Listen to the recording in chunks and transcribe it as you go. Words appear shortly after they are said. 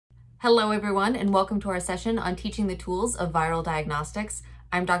Hello everyone, and welcome to our session on teaching the tools of viral diagnostics.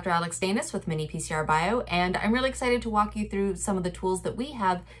 I'm Dr. Alex Danis with miniPCR Bio, and I'm really excited to walk you through some of the tools that we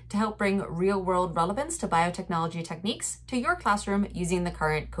have to help bring real-world relevance to biotechnology techniques to your classroom using the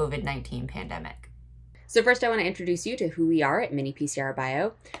current COVID-19 pandemic. So first I want to introduce you to who we are at miniPCR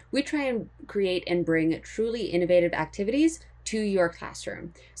Bio. We try and create and bring truly innovative activities to your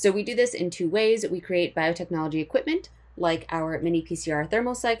classroom. So we do this in two ways. We create biotechnology equipment like our miniPCR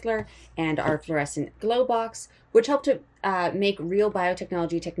thermocycler and our fluorescent glow box, which help to make real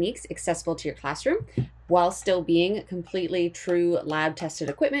biotechnology techniques accessible to your classroom while still being completely true lab-tested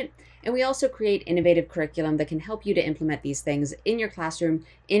equipment. And we also create innovative curriculum that can help you to implement these things in your classroom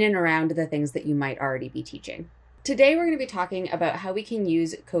in and around the things that you might already be teaching. Today, we're going to be talking about how we can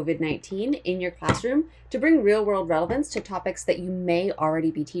use COVID-19 in your classroom to bring real-world relevance to topics that you may already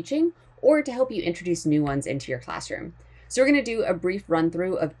be teaching or to help you introduce new ones into your classroom. So we're going to do a brief run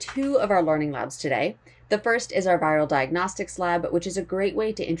through of two of our learning labs today. The first is our Viral Diagnostics Lab, which is a great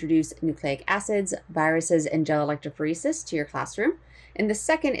way to introduce nucleic acids, viruses, and gel electrophoresis to your classroom. And the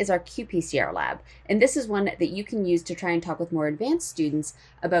second is our qPCR lab. And this is one that you can use to try and talk with more advanced students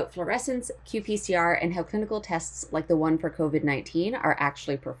about fluorescence, qPCR, and how clinical tests like the one for COVID-19 are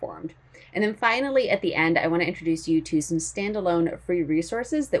actually performed. And then finally, at the end, I want to introduce you to some standalone free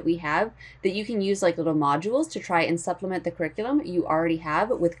resources that we have that you can use like little modules to try and supplement the curriculum you already have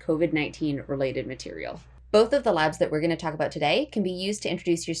with COVID-19 related material. Both of the labs that we're going to talk about today can be used to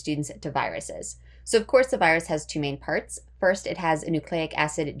introduce your students to viruses. So of course, the virus has two main parts. First, it has a nucleic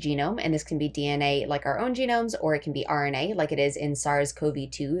acid genome, and this can be DNA like our own genomes, or it can be RNA like it is in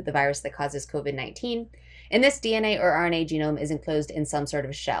SARS-CoV-2, the virus that causes COVID-19. And this DNA or RNA genome is enclosed in some sort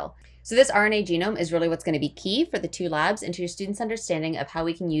of shell. So this RNA genome is really what's going to be key for the two labs and to your students' understanding of how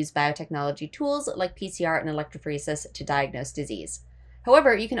we can use biotechnology tools like PCR and electrophoresis to diagnose disease.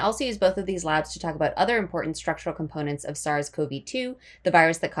 However, you can also use both of these labs to talk about other important structural components of SARS-CoV-2, the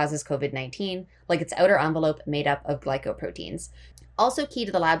virus that causes COVID-19, like its outer envelope made up of glycoproteins. Also key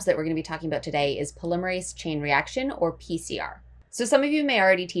to the labs that we're going to be talking about today is polymerase chain reaction, or PCR. So some of you may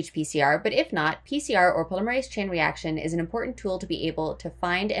already teach PCR, but if not, PCR or polymerase chain reaction is an important tool to be able to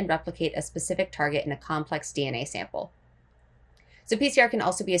find and replicate a specific target in a complex DNA sample. So PCR can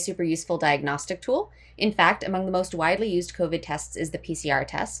also be a super useful diagnostic tool. In fact, among the most widely used COVID tests is the PCR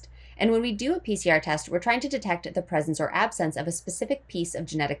test. And when we do a PCR test, we're trying to detect the presence or absence of a specific piece of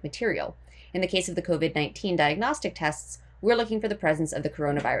genetic material. In the case of the COVID-19 diagnostic tests, we're looking for the presence of the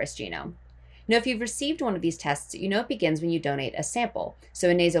coronavirus genome. Now, if you've received one of these tests, you know it begins when you donate a sample, so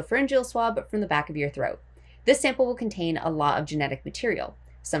a nasopharyngeal swab from the back of your throat. This sample will contain a lot of genetic material,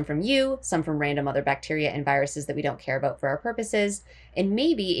 some from you, some from random other bacteria and viruses that we don't care about for our purposes, and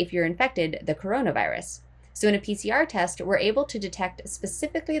maybe, if you're infected, the coronavirus. So in a PCR test, we're able to detect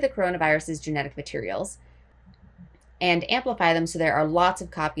specifically the coronavirus's genetic materials and amplify them so there are lots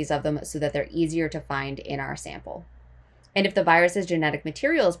of copies of them so that they're easier to find in our sample. And if the virus's genetic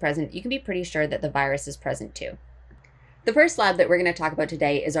material is present, you can be pretty sure that the virus is present too. The first lab that we're going to talk about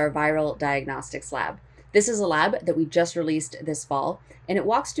today is our Viral Diagnostics Lab. This is a lab that we just released this fall, and it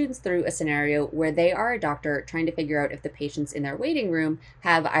walks students through a scenario where they are a doctor trying to figure out if the patients in their waiting room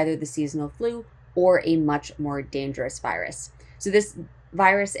have either the seasonal flu or a much more dangerous virus. So this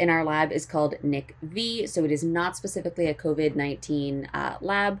virus in our lab is called NIC-V, so it is not specifically a COVID-19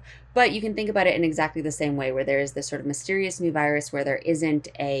 lab, but you can think about it in exactly the same way, where there is this sort of mysterious new virus where there isn't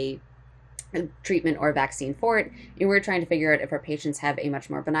a treatment or vaccine for it, and we're trying to figure out if our patients have a much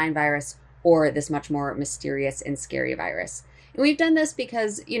more benign virus or this much more mysterious and scary virus. And we've done this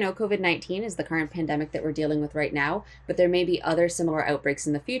because, COVID-19 is the current pandemic that we're dealing with right now, but there may be other similar outbreaks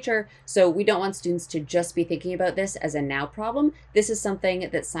in the future, so we don't want students to just be thinking about this as a now problem. This is something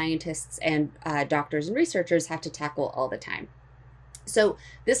that scientists and doctors and researchers have to tackle all the time. So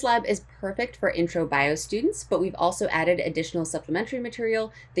this lab is perfect for intro bio students, but we've also added additional supplementary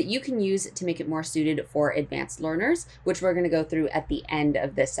material that you can use to make it more suited for advanced learners, which we're going to go through at the end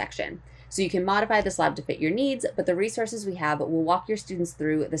of this section. So you can modify this lab to fit your needs, but the resources we have will walk your students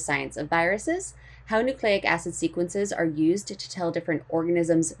through the science of viruses, how nucleic acid sequences are used to tell different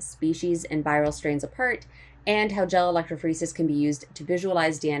organisms, species, and viral strains apart, and how gel electrophoresis can be used to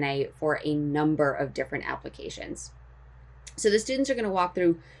visualize DNA for a number of different applications. So the students are going to walk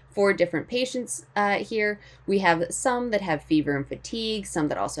through 4 different patients here. We have some that have fever and fatigue, some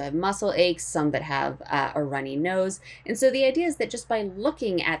that also have muscle aches, some that have a runny nose. And so the idea is that just by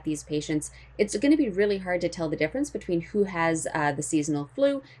looking at these patients, it's going to be really hard to tell the difference between who has the seasonal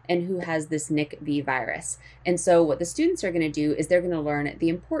flu and who has this NIC-V virus. And so what the students are going to do is they're going to learn the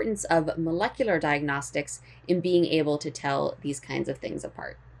importance of molecular diagnostics in being able to tell these kinds of things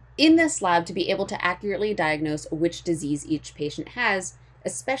apart. in this lab, to be able to accurately diagnose which disease each patient has,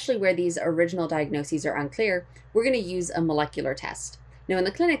 especially where these original diagnoses are unclear, we're going to use a molecular test. Now, in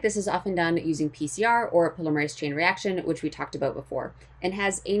the clinic, this is often done using PCR or polymerase chain reaction, which we talked about before, and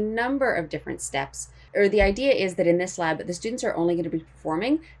has a number of different steps. Or the idea is that in this lab, the students are only going to be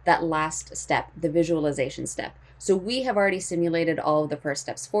performing that last step, the visualization step. So we have already simulated all of the first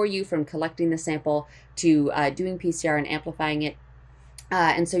steps for you, from collecting the sample to doing PCR and amplifying it.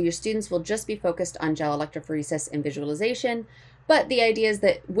 And so your students will just be focused on gel electrophoresis and visualization. But the idea is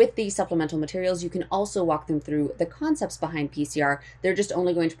that with these supplemental materials, you can also walk them through the concepts behind PCR. They're just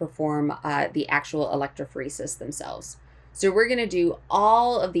only going to perform the actual electrophoresis themselves. So we're going to do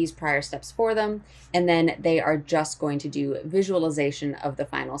all of these prior steps for them, and then they are just going to do visualization of the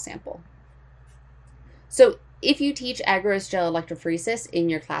final sample. So if you teach Agarose gel electrophoresis in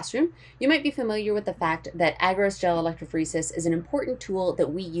your classroom, you might be familiar with the fact that Agarose gel electrophoresis is an important tool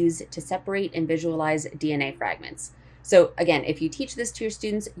that we use to separate and visualize DNA fragments. So again, if you teach this to your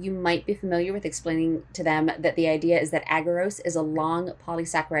students, you might be familiar with explaining to them that the idea is that agarose is a long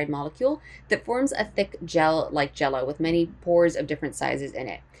polysaccharide molecule that forms a thick gel like jello with many pores of different sizes in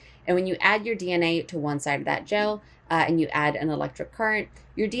it. And when you add your DNA to one side of that gel and you add an electric current,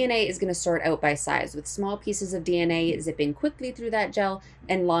 your DNA is going to sort out by size, with small pieces of DNA zipping quickly through that gel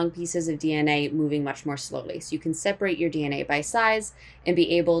and long pieces of DNA moving much more slowly. So you can separate your DNA by size and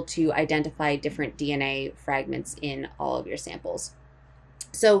be able to identify different DNA fragments in all of your samples.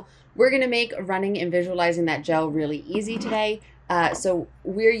 So we're going to make running and visualizing that gel really easy today. So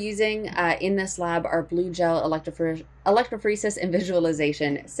we're using in this lab our blueGel electrophoresis and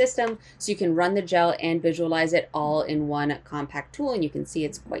visualization system. So you can run the gel and visualize it all in one compact tool, and you can see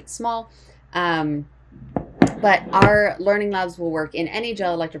it's quite small. But our learning labs will work in any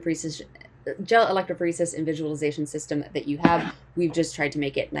gel electrophoresis and visualization system that you have. We've just tried to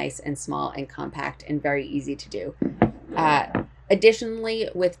make it nice and small and compact and very easy to do. Additionally,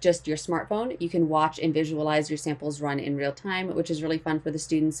 with just your smartphone, you can watch and visualize your samples run in real time, which is really fun for the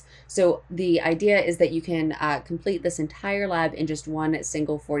students. So the idea is that you can complete this entire lab in just one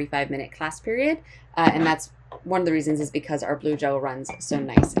single 45-minute class period. And that's one of the reasons is because our blueGel runs so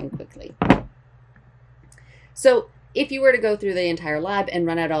nice and quickly. So if you were to go through the entire lab and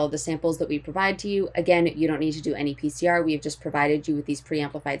run out all of the samples that we provide to you, again, you don't need to do any PCR. We have just provided you with these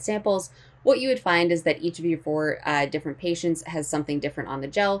pre-amplified samples. What you would find is that each of your 4 different patients has something different on the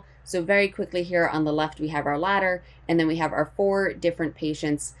gel. So very quickly here on the left, we have our ladder, and then we have our 4 different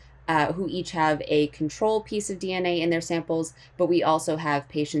patients who each have a control piece of DNA in their samples, but we also have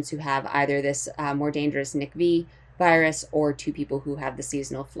patients who have either this more dangerous NICV virus or 2 people who have the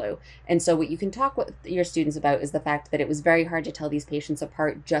seasonal flu. And so what you can talk with your students about is the fact that it was very hard to tell these patients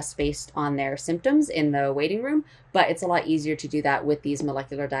apart just based on their symptoms in the waiting room, but it's a lot easier to do that with these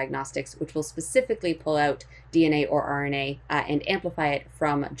molecular diagnostics, which will specifically pull out DNA or RNA and amplify it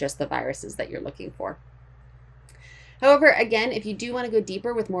from just the viruses that you're looking for. However, again, if you do want to go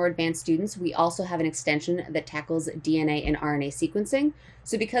deeper with more advanced students, we also have an extension that tackles DNA and RNA sequencing.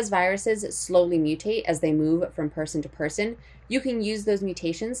 So because viruses slowly mutate as they move from person to person, you can use those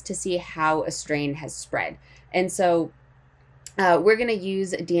mutations to see how a strain has spread. And so we're going to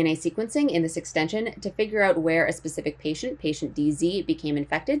use DNA sequencing in this extension to figure out where a specific patient DZ, became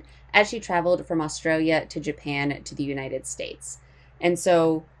infected as she traveled from Australia to Japan to the United States. And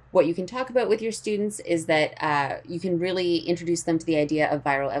so what you can talk about with your students is that you can really introduce them to the idea of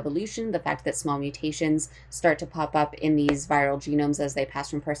viral evolution, the fact that small mutations start to pop up in these viral genomes as they pass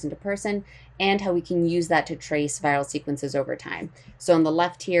from person to person, and how we can use that to trace viral sequences over time. So on the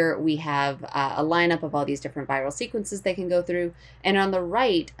left here, we have a lineup of all these different viral sequences they can go through. And on the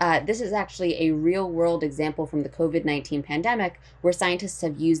right, this is actually a real world example from the COVID-19 pandemic, where scientists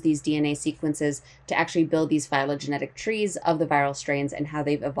have used these DNA sequences to actually build these phylogenetic trees of the viral strains and how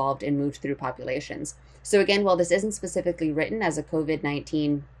they've evolved and moved through populations. So again, while this isn't specifically written as a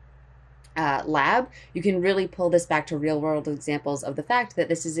COVID-19 lab, you can really pull this back to real world examples of the fact that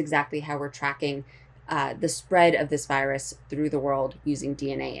this is exactly how we're tracking the spread of this virus through the world using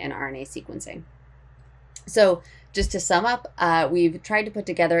DNA and RNA sequencing. So just to sum up, we've tried to put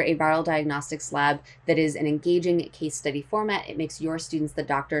together a Viral Diagnostics Lab that is an engaging case study format. It makes your students the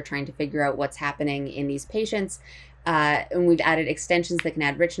doctor trying to figure out what's happening in these patients. And we've added extensions that can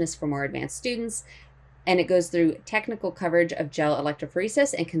add richness for more advanced students. And it goes through technical coverage of gel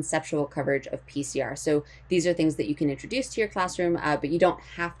electrophoresis and conceptual coverage of PCR. So these are things that you can introduce to your classroom, but you don't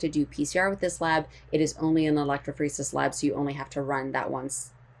have to do PCR with this lab. It is only an electrophoresis lab, so you only have to run that one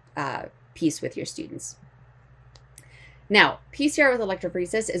piece with your students. Now, PCR with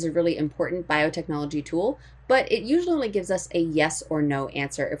electrophoresis is a really important biotechnology tool, but it usually only gives us a yes or no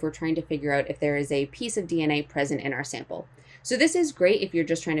answer if we're trying to figure out if there is a piece of DNA present in our sample. So this is great if you're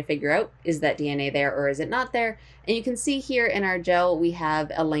just trying to figure out, is that DNA there or is it not there? And you can see here in our gel, we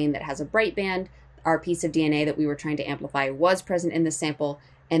have a lane that has a bright band. Our piece of DNA that we were trying to amplify was present in the sample.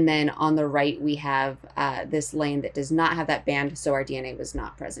 And then on the right, we have this lane that does not have that band, so our DNA was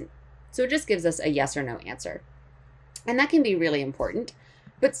not present. So it just gives us a yes or no answer. And that can be really important.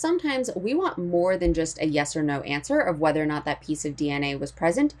 But sometimes we want more than just a yes or no answer of whether or not that piece of DNA was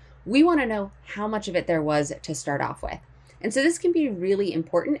present. We want to know how much of it there was to start off with. And so this can be really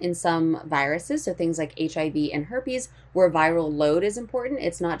important in some viruses, so things like HIV and herpes, where viral load is important.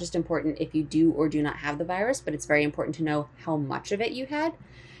 It's not just important if you do or do not have the virus, but it's very important to know how much of it you had.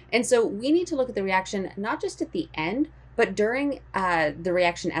 And so we need to look at the reaction not just at the end, but during the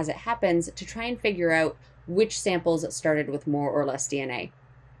reaction as it happens to try and figure out which samples started with more or less DNA.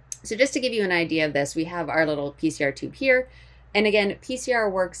 So just to give you an idea of this, we have our little PCR tube here. And again,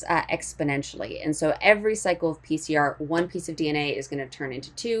 PCR works exponentially. And so every cycle of PCR, one piece of DNA is going to turn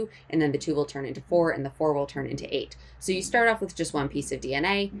into 2, and then the 2 will turn into 4, and the 4 will turn into 8. So you start off with just one piece of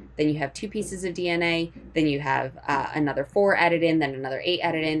DNA, then you have 2 pieces of DNA, then you have another 4 added in, then another 8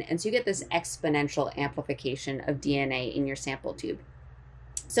 added in. And so you get this exponential amplification of DNA in your sample tube.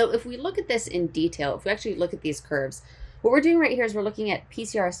 So if we look at this in detail, if we actually look at these curves, what we're doing right here is we're looking at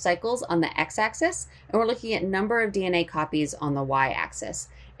PCR cycles on the x-axis, and we're looking at number of DNA copies on the y-axis.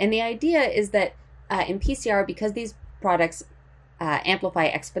 And the idea is that in PCR, because these products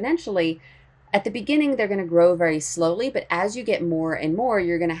amplify exponentially, at the beginning they're going to grow very slowly, but as you get more and more,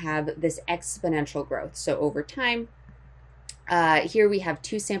 you're going to have this exponential growth. So over time, here we have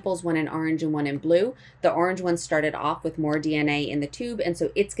 2 samples, one in orange and one in blue. The orange one started off with more DNA in the tube, and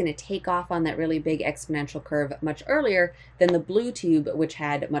so it's going to take off on that really big exponential curve much earlier than the blue tube, which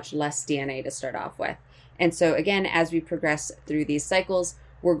had much less DNA to start off with. And so again, as we progress through these cycles,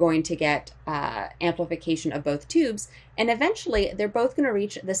 we're going to get amplification of both tubes, and eventually they're both going to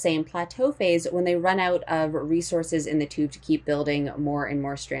reach the same plateau phase when they run out of resources in the tube to keep building more and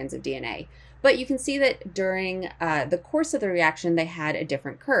more strands of DNA. But you can see that during the course of the reaction, they had a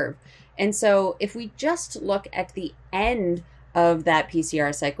different curve. And so if we just look at the end of that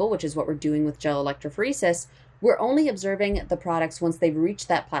PCR cycle, which is what we're doing with gel electrophoresis, we're only observing the products once they've reached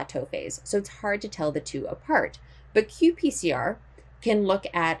that plateau phase. So it's hard to tell the two apart. But qPCR can look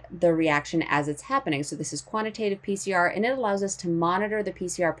at the reaction as it's happening. So this is quantitative PCR, and it allows us to monitor the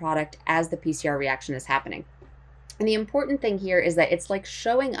PCR product as the PCR reaction is happening. And the important thing here is that it's like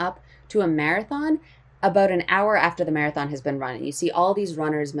showing up to a marathon about an hour after the marathon has been run. And you see all these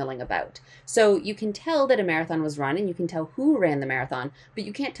runners milling about. So you can tell that a marathon was run, and you can tell who ran the marathon, but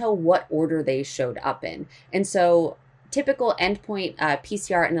you can't tell what order they showed up in. And so typical endpoint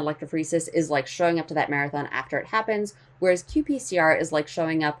PCR and electrophoresis is like showing up to that marathon after it happens, whereas qPCR is like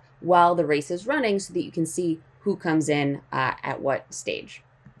showing up while the race is running so that you can see who comes in at what stage.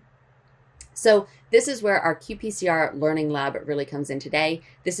 So this is where our qPCR learning lab really comes in today.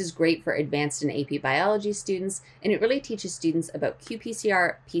 This is great for advanced and AP biology students, and it really teaches students about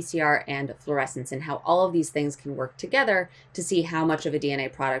qPCR, PCR, and fluorescence, and how all of these things can work together to see how much of a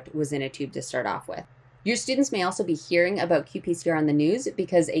DNA product was in a tube to start off with. Your students may also be hearing about qPCR on the news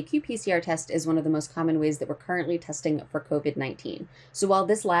because a qPCR test is one of the most common ways that we're currently testing for COVID-19. So while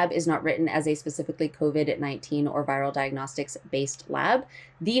this lab is not written as a specifically COVID-19 or viral diagnostics based lab,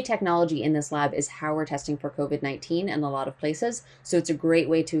 the technology in this lab is how we're testing for COVID-19 in a lot of places. So it's a great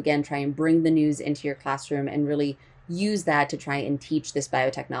way to, again, try and bring the news into your classroom and really use that to try and teach this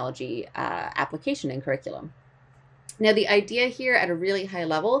biotechnology application and curriculum. Now, the idea here at a really high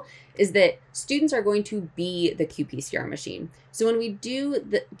level is that students are going to be the qPCR machine. So when we do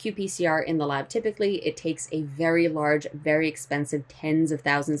the qPCR in the lab, typically it takes a very large, very expensive, tens of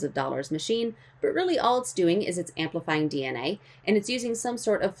thousands of dollars machine, but really all it's doing is it's amplifying DNA, and it's using some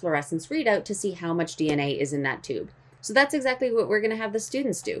sort of fluorescence readout to see how much DNA is in that tube. So that's exactly what we're going to have the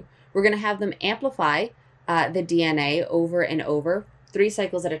students do. We're going to have them amplify the DNA over and over, 3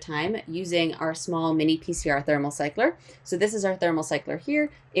 cycles at a time, using our small miniPCR thermal cycler. So this is our thermal cycler here.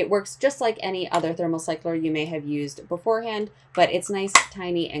 It works just like any other thermal cycler you may have used beforehand, but it's nice,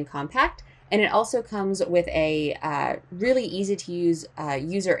 tiny, and compact. And it also comes with a really easy to use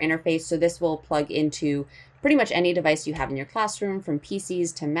user interface. So this will plug into pretty much any device you have in your classroom, from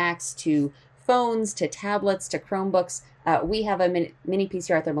PCs to Macs to phones to tablets to Chromebooks. We have a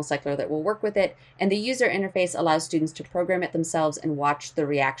miniPCR thermal cycler that will work with it, and the user interface allows students to program it themselves and watch the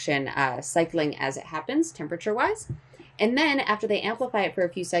reaction cycling as it happens, temperature-wise. And then after they amplify it for a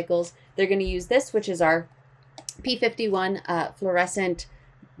few cycles, they're going to use this, which is our P51 fluorescent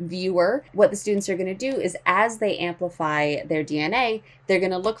viewer, what the students are going to do is as they amplify their DNA, they're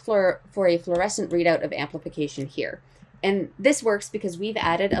going to look for a fluorescent readout of amplification here. And this works because we've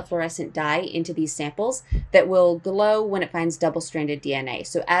added a fluorescent dye into these samples that will glow when it finds double-stranded DNA.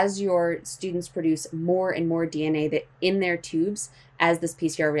 So as your students produce more and more DNA that in their tubes, as this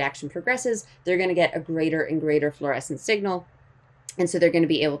PCR reaction progresses, they're going to get a greater and greater fluorescent signal. And so they're going to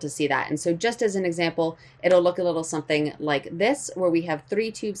be able to see that. And so just as an example, it'll look a little something like this, where we have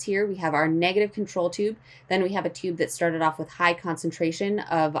 3 tubes here. We have our negative control tube. Then we have a tube that started off with high concentration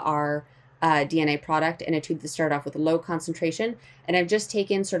of our DNA product and a tube that started off with low concentration. And I've just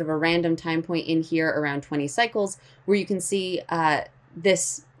taken sort of a random time point in here around 20 cycles where you can see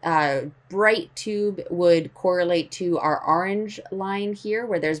this bright tube would correlate to our orange line here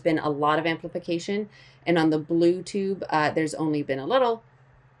where there's been a lot of amplification. And on the blue tube, there's only been a little.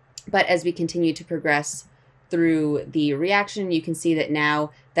 But as we continue to progress through the reaction, you can see that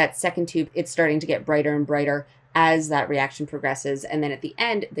now that second tube, it's starting to get brighter and brighter as that reaction progresses. And then at the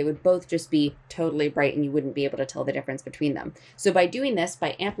end, they would both just be totally bright and you wouldn't be able to tell the difference between them. So by doing this,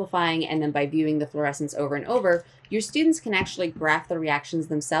 by amplifying and then by viewing the fluorescence over and over, your students can actually graph the reactions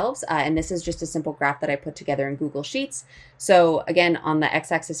themselves. And this is just a simple graph that I put together in Google Sheets. So again, on the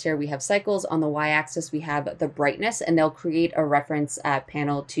x-axis here, we have cycles. On the y-axis, we have the brightness, and they'll create a reference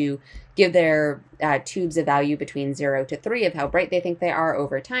panel to give their tubes a value between 0 to 3 of how bright they think they are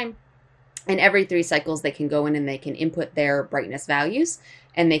over time. And every 3 cycles, they can go in and they can input their brightness values,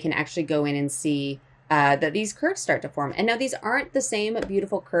 and they can actually go in and see that these curves start to form. And now these aren't the same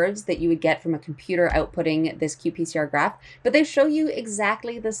beautiful curves that you would get from a computer outputting this qPCR graph, but they show you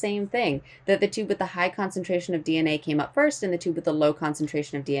exactly the same thing, that the tube with the high concentration of DNA came up first and the tube with the low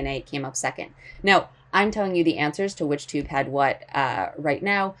concentration of DNA came up second. Now, I'm telling you the answers to which tube had what right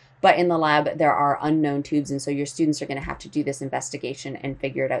now, but in the lab, there are unknown tubes, and so your students are going to have to do this investigation and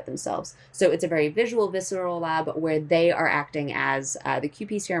figure it out themselves. So it's a very visual, visceral lab where they are acting as the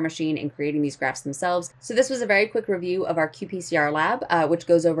qPCR machine and creating these graphs themselves. So this was a very quick review of our qPCR lab, which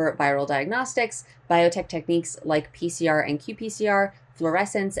goes over viral diagnostics, biotech techniques like PCR and qPCR,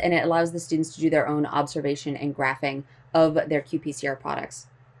 fluorescence, and it allows the students to do their own observation and graphing of their qPCR products.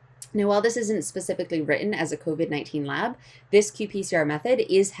 Now, while this isn't specifically written as a COVID-19 lab, this qPCR method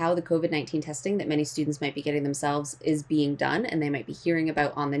is how the COVID-19 testing that many students might be getting themselves is being done, and they might be hearing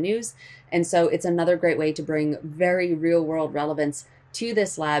about on the news. And so it's another great way to bring very real-world relevance to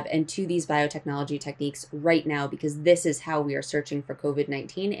this lab and to these biotechnology techniques right now, because this is how we are searching for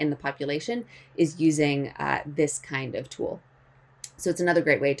COVID-19 in the population, is using this kind of tool. So it's another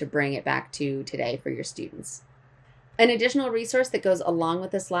great way to bring it back to today for your students. An additional resource that goes along with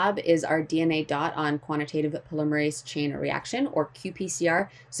this lab is our DNAdot on quantitative polymerase chain reaction, or qPCR.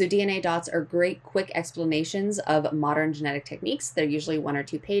 So DNAdots are great quick explanations of modern genetic techniques. They're usually 1 or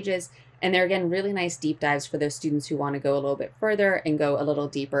 2 pages, and they're, again, really nice deep dives for those students who want to go a little bit further and go a little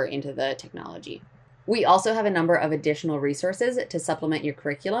deeper into the technology. We also have a number of additional resources to supplement your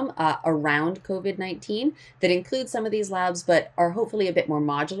curriculum around COVID-19 that include some of these labs, but are hopefully a bit more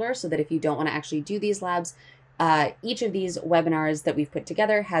modular, so that if you don't want to actually do these labs, each of these webinars that we've put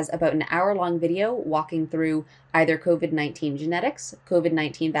together has about an hour-long video walking through either COVID-19 genetics,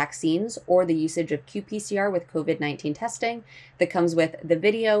 COVID-19 vaccines, or the usage of qPCR with COVID-19 testing that comes with the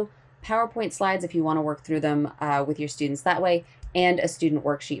video, PowerPoint slides if you want to work through them with your students that way, and a student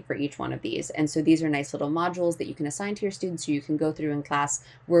worksheet for each one of these. And so these are nice little modules that you can assign to your students so you can go through in class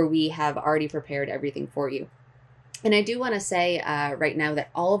where we have already prepared everything for you. And I do want to say right now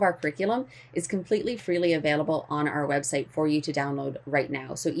that all of our curriculum is completely freely available on our website for you to download right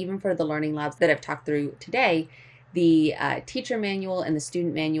now. So even for the learning labs that I've talked through today, the teacher manual and the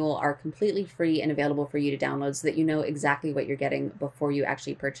student manual are completely free and available for you to download so that you know exactly what you're getting before you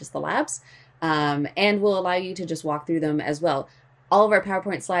actually purchase the labs, and will allow you to just walk through them as well. All of our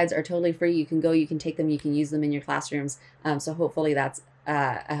PowerPoint slides are totally free. You can go, you can take them, you can use them in your classrooms. So hopefully that's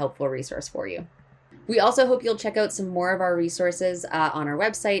a helpful resource for you. We also hope you'll check out some more of our resources on our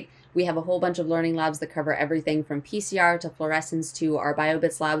website. We have a whole bunch of learning labs that cover everything from PCR to fluorescence to our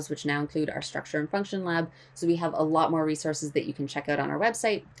BioBits labs, which now include our structure and function lab. So we have a lot more resources that you can check out on our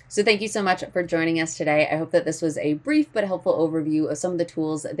website. So thank you so much for joining us today. I hope that this was a brief but helpful overview of some of the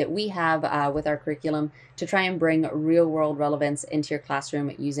tools that we have with our curriculum to try and bring real-world relevance into your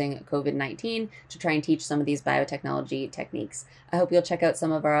classroom using COVID-19 to try and teach some of these biotechnology techniques. I hope you'll check out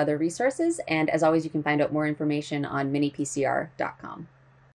some of our other resources, and as always, you can find out more information on miniPCR.com.